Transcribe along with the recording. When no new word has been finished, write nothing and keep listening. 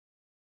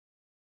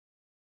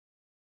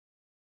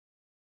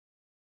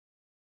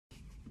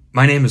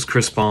My name is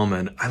Chris Balme,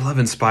 and I love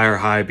Inspire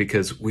High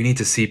because we need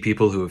to see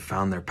people who have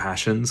found their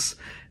passions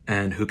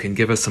and who can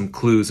give us some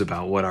clues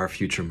about what our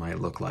future might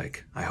look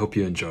like. I hope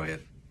you enjoy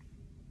it.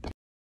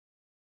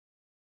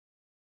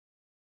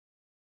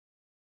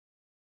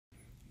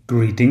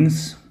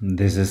 Greetings,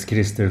 this is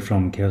Krister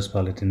from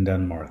Kaospilot in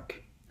Denmark.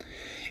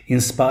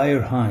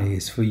 Inspire High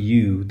is for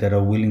you that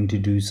are willing to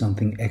do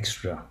something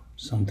extra,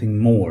 something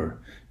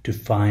more, to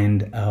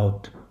find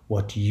out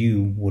what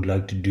you would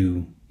like to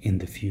do in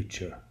the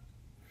future.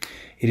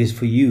 It is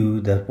for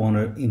you that want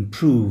to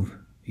improve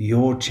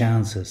your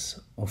chances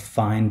of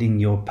finding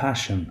your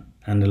passion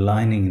and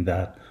aligning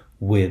that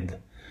with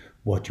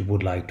what you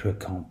would like to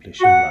accomplish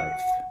in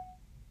life.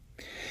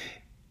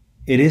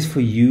 It is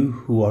for you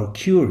who are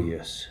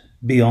curious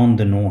beyond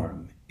the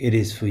norm. It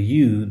is for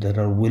you that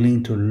are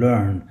willing to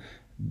learn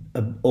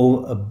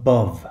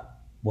above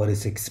what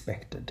is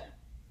expected.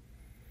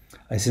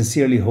 I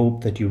sincerely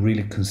hope that you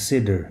really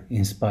consider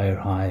Inspire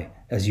High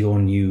as your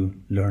new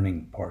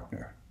learning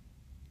partner.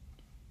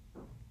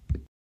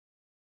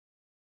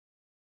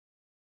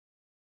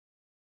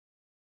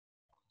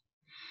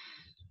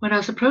 When I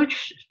was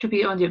approached to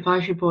be on the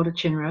advisory board at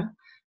Chinra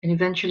and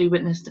eventually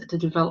witnessed the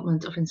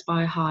development of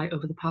Inspire High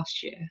over the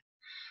past year,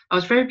 I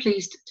was very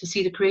pleased to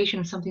see the creation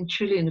of something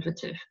truly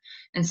innovative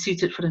and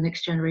suited for the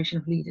next generation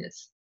of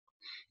leaders.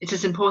 It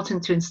is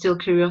important to instill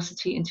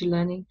curiosity into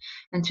learning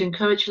and to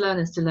encourage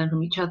learners to learn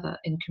from each other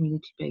in a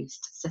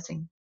community-based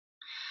setting.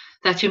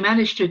 That you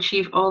managed to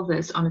achieve all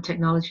this on a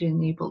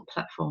technology-enabled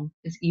platform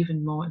is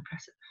even more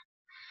impressive.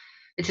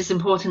 It is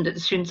important that the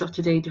students of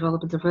today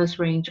develop a diverse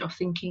range of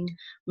thinking,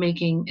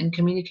 making, and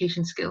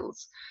communication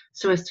skills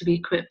so as to be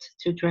equipped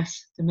to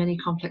address the many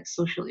complex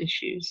social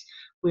issues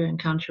we're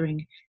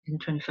encountering in the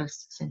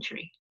 21st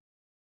century.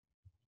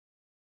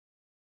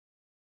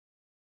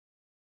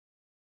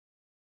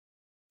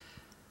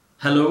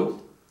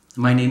 Hello,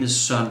 my name is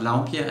Søren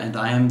Launbjerg and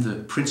I am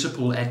the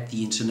principal at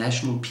the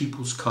International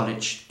People's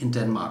College in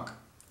Denmark.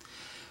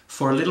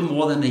 For a little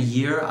more than a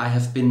year, I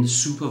have been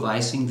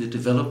supervising the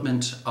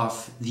development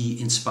of the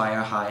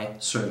Inspire High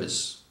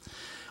service.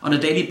 On a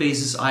daily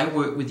basis, I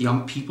work with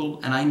young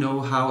people and I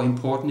know how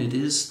important it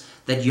is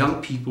that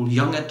young people,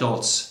 young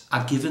adults,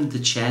 are given the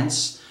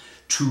chance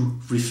to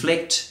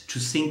reflect, to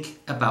think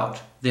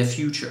about their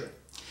future.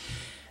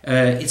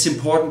 It's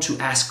important to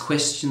ask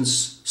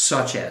questions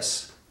such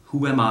as,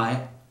 who am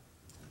I?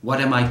 What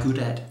am I good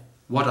at?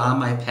 What are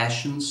my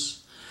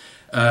passions?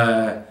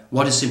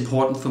 What is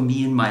important for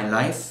me in my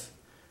life?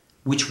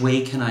 Which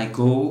way can I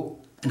go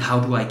and how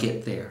do I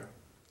get there?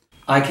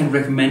 I can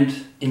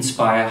recommend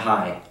Inspire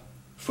High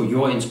for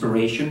your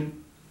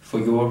inspiration, for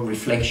your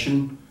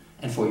reflection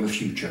and for your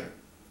future.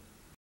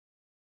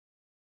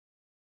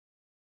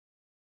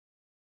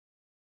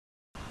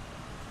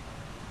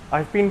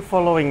 I've been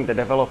following the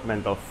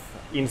development of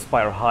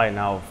Inspire High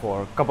now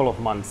for a couple of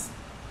months,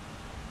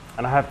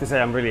 and I have to say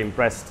I'm really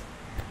impressed.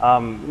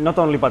 Not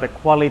only by the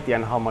quality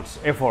and how much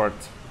effort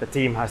the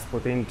team has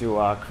put into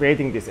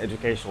creating this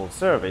educational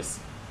service,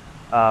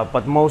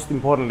 but most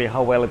importantly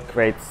how well it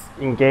creates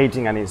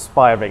engaging and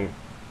inspiring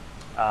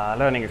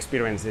learning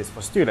experiences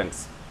for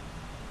students.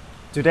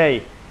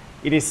 Today,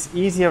 it is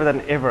easier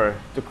than ever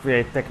to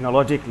create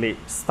technologically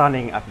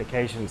stunning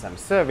applications and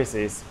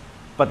services,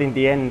 but in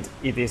the end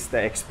it is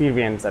the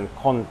experience and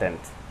content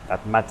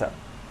that matter.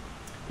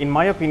 In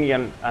my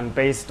opinion, and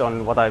based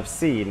on what I've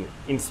seen,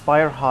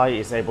 Inspire High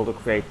is able to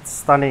create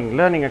stunning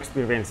learning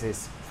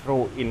experiences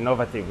through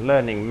innovative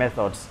learning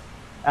methods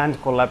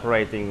and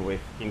collaborating with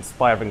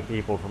inspiring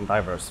people from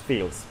diverse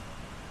fields.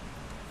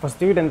 For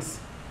students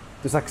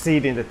to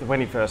succeed in the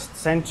 21st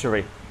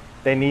century,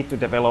 they need to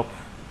develop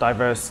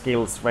diverse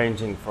skills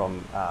ranging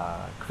from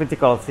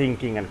critical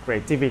thinking and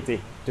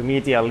creativity to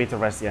media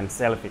literacy and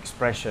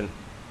self-expression.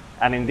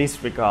 And in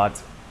this regard,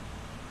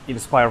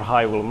 Inspire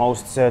High will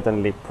most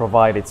certainly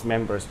provide its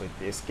members with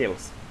these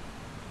skills.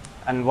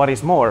 And what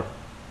is more,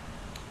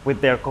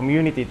 with their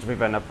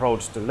community-driven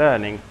approach to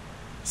learning,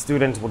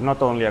 students would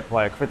not only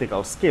acquire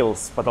critical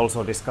skills, but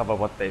also discover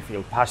what they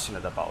feel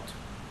passionate about.